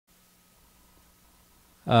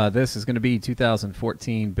This is going to be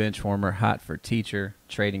 2014 Benchwarmer Hot for Teacher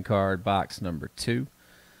trading card box number 2.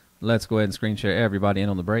 Let's go ahead and screen share everybody in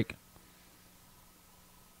on the break.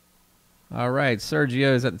 All right,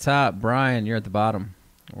 Sergio is at the top. Brian, you're at the bottom.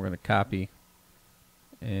 We're going to copy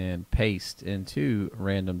and paste into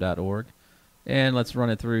random.org. And let's run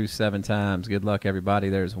it through 7 times. Good luck, everybody.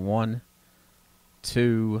 There's 1,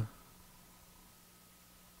 2,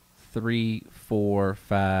 3, 4,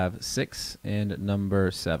 5, 6, and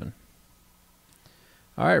number 7.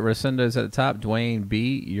 All right, Rosendo's at the top. Dwayne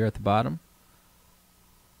B., you're at the bottom.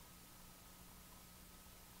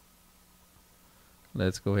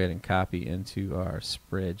 Let's go ahead and copy into our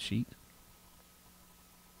spreadsheet.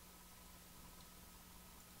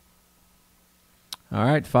 All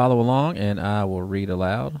right, follow along, and I will read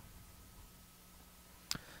aloud.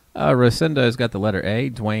 Rosendo's got the letter A.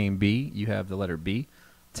 Dwayne B., you have the letter B.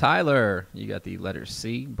 Tyler, you got the letter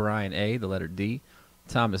C. Brian A., the letter D.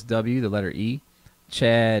 Thomas W., the letter E.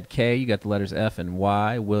 Chad K., you got the letters F and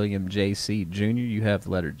Y. William J.C. Jr., you have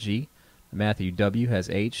the letter G. Matthew W. has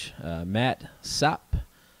H. Matt Sup.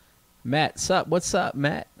 Matt Sup, what's up,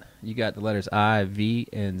 Matt? You got the letters I, V,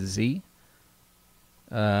 and Z.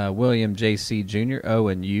 William J.C. Jr., O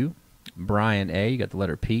and U. Brian A., you got the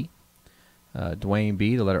letter P. Dwayne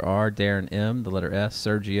B., the letter R. Darren M., the letter S.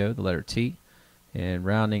 Sergio, the letter T. And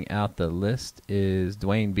rounding out the list is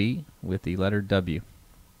Dwayne B. with the letter W.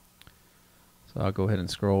 So I'll go ahead and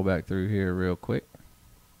scroll back through here real quick.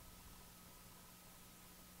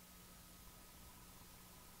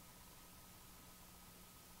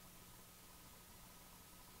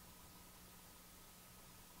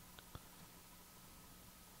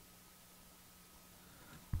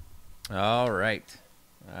 All right.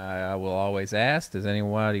 I will always ask, does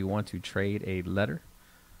anybody want to trade a letter?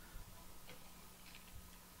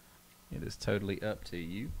 It is totally up to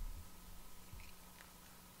you.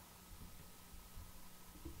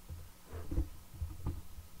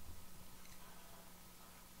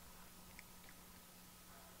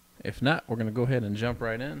 If not, we're going to go ahead and jump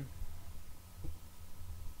right in.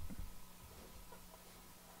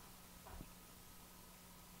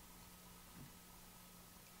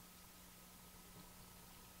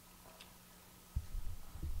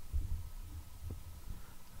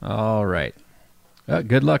 All right.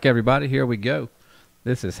 Good luck, everybody. Here we go.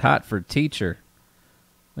 This is Hot for Teacher.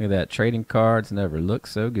 Look at that. Trading cards never look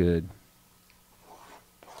so good.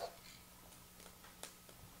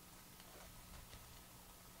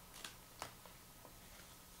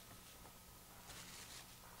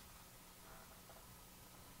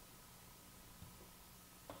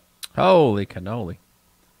 Holy cannoli.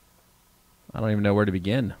 I don't even know where to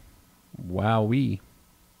begin. Wowee.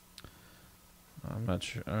 I'm not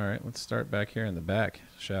sure. All right, let's start back here in the back,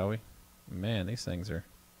 shall we? Man, these things are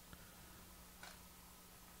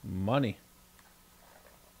money.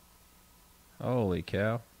 Holy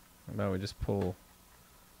cow. How about we just pull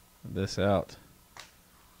this out?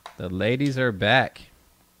 The ladies are back.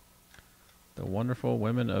 The wonderful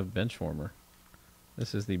women of Benchwarmer.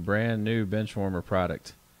 This is the brand new Benchwarmer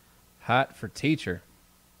product. Hot for Teacher.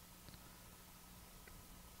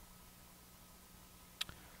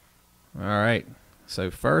 All right. So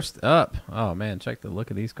first up, oh man, check the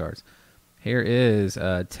look of these cards. Here is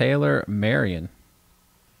Taylor Marion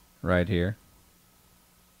right here.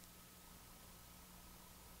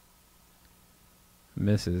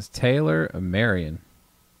 Mrs. Taylor Marion.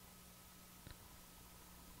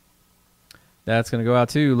 That's going to go out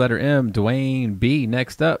to letter M, Dwayne B.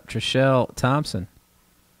 Next up, Trishelle Thompson.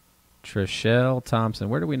 Trishelle Thompson.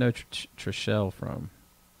 Where do we know Trishelle from?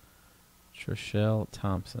 Trishelle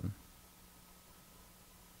Thompson.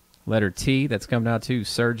 Letter T, that's coming out to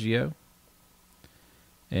Sergio.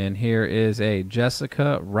 And here is a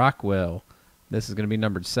Jessica Rockwell. This is going to be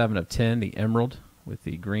numbered 7 of 10, the emerald with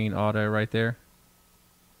the green auto right there.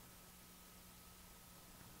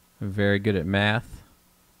 Very good at math,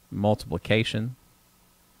 multiplication.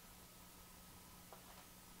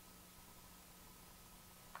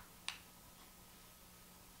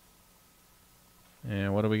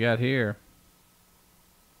 And what do we got here?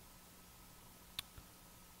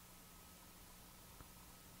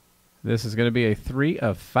 This is going to be a 3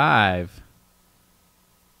 of 5.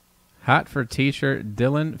 Hot for Teacher,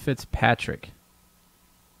 Dylan Fitzpatrick.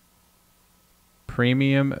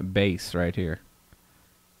 Premium base right here.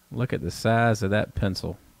 Look at the size of that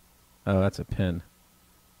pencil. Oh, that's a pen.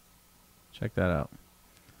 Check that out.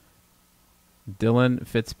 Dylan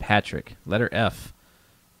Fitzpatrick. Letter F.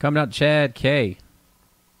 Coming out, Chad K.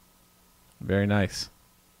 Very nice.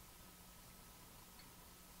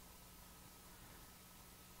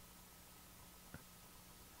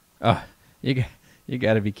 Oh, you You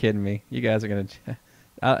got to be kidding me. You guys are going to...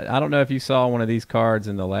 I don't know if you saw one of these cards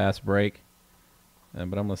in the last break, but I'm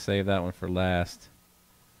going to save that one for last.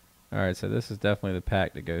 All right, so this is definitely the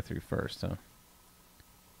pack to go through first, huh?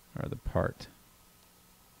 Or the part.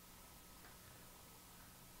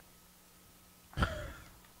 I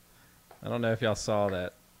don't know if y'all saw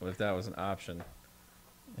that, if that was an option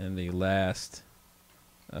in the last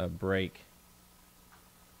break,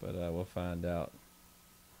 but we'll find out.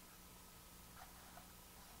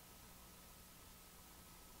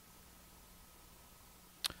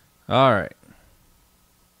 All right.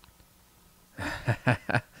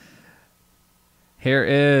 Here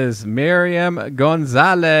is Miriam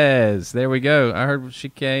Gonzalez. There we go. I heard she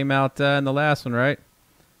came out in the last one, right?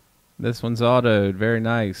 This one's autoed. Very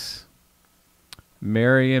nice.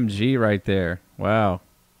 Miriam G right there. Wow.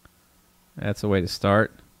 That's a way to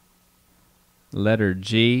start. Letter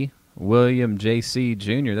G. William J.C.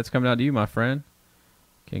 Jr. That's coming out to you, my friend.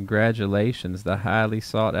 Congratulations. The highly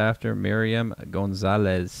sought after Miriam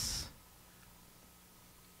Gonzalez.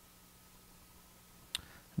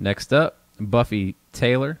 Next up, Buffy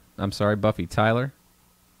Tyler.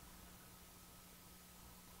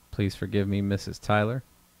 Please forgive me, Mrs. Tyler.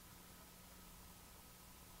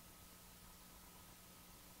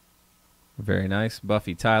 Very nice.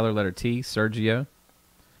 Buffy Tyler, letter T, Sergio.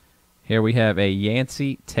 Here we have a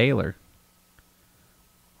Yancey Taylor.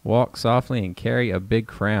 Walk softly and carry a big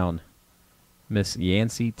crown. Miss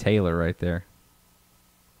Yancey Taylor right there.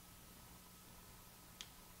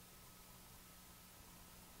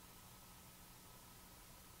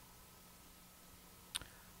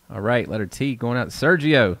 All right, letter T going out to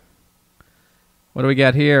Sergio. What do we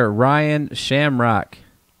got here? Ryan Shamrock.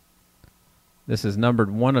 This is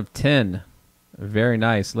numbered 1 of 10. Very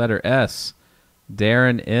nice. Letter S.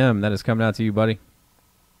 Darren M. That is coming out to you, buddy.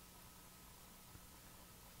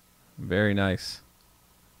 Very nice.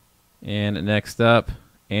 And next up,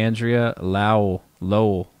 Andrea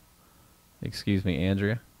Lowell. Excuse me,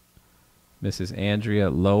 Andrea. Mrs. Andrea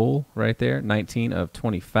Lowell right there. 19 of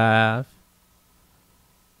 25.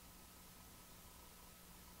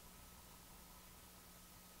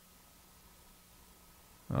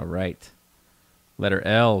 All right. Letter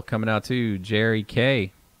L coming out to Jerry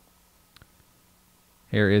K.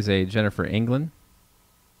 Here is a Jennifer England.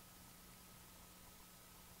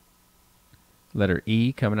 Letter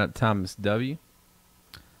E coming out to Thomas W.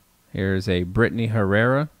 Here's a Brittany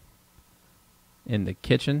Herrera in the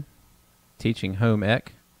kitchen teaching home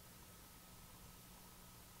ec.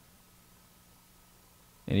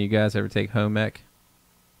 Any of you guys ever take home ec?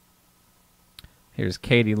 Here's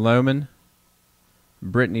Katie Lohman.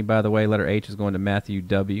 Brittany, by the way, letter H is going to Matthew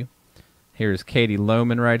W. Here's Katie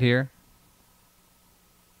Lohman right here.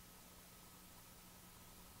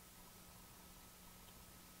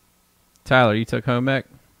 Tyler, you took home ec?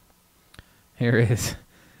 Here is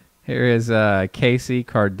Casey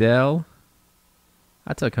Cardell.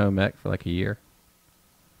 I took home ec for like a year.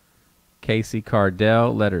 Casey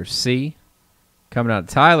Cardell, letter C. Coming out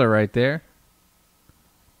Tyler right there.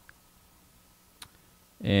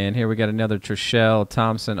 And here we got another Trishelle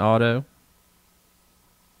Thompson auto.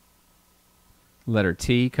 Letter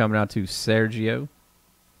T coming out to Sergio.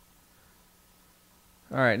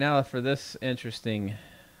 All right, now for this interesting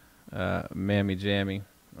mammy jammy,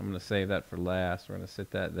 I'm going to save that for last. We're going to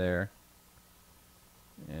sit that there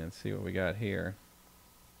and see what we got here.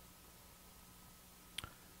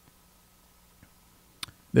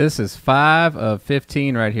 This is 5 of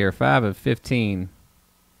 15 right here. 5 of 15.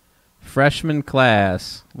 Freshman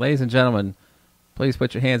class. Ladies and gentlemen, please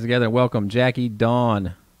put your hands together and welcome Jackie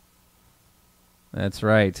Dawn. That's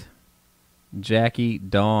right. Jackie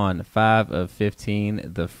Dawn, 5 of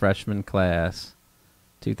 15, the freshman class,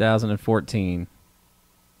 2014.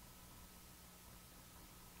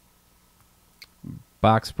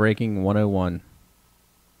 Box breaking 101.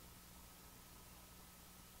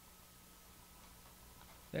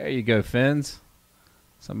 There you go, Fins.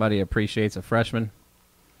 Somebody appreciates a freshman.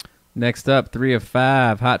 Next up, 3 of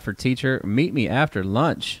 5, hot for teacher. Meet me after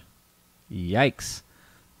lunch. Yikes.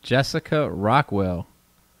 Jessica Rockwell.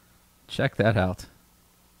 Check that out.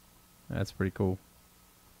 That's pretty cool.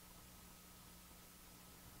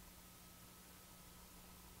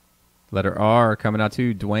 Letter R coming out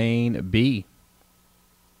to Dwayne B.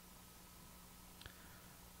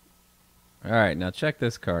 All right, now check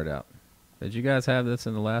this card out. Did you guys have this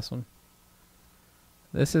in the last one?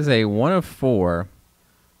 This is a 1 of 4.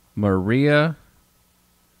 Maria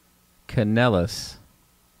Canellis.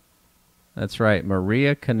 That's right,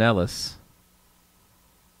 Maria Canellis.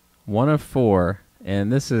 1 of 4,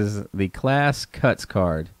 and this is the class cuts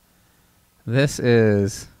card. This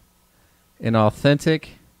is An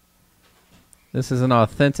authentic. This is an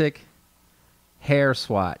authentic hair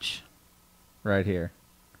swatch right here.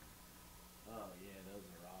 Oh, yeah, those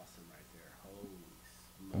are awesome right there.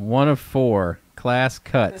 Holy 1 of 4. Class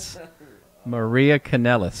cuts. Maria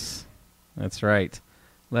Canellis. That's right.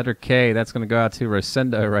 Letter K. That's going to go out to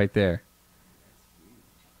Rosendo right there.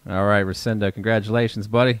 All right, Rosendo. Congratulations,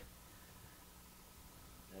 buddy.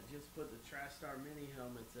 I just put the TriStar Mini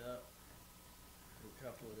helmets up. A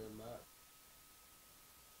couple of them up.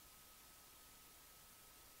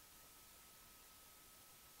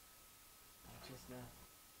 Just now.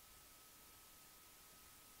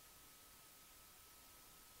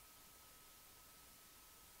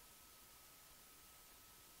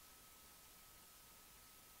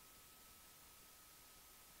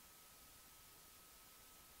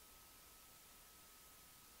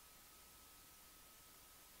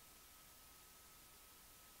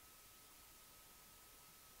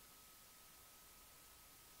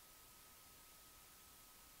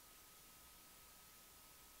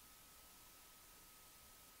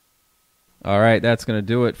 All right, that's going to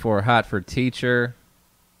do it for Hot for Teacher.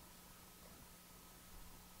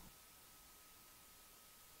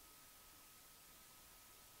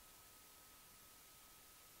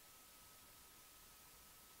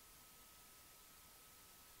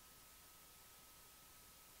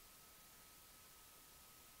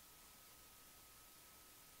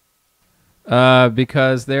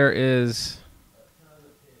 Because there's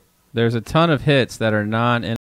a ton of hits that are non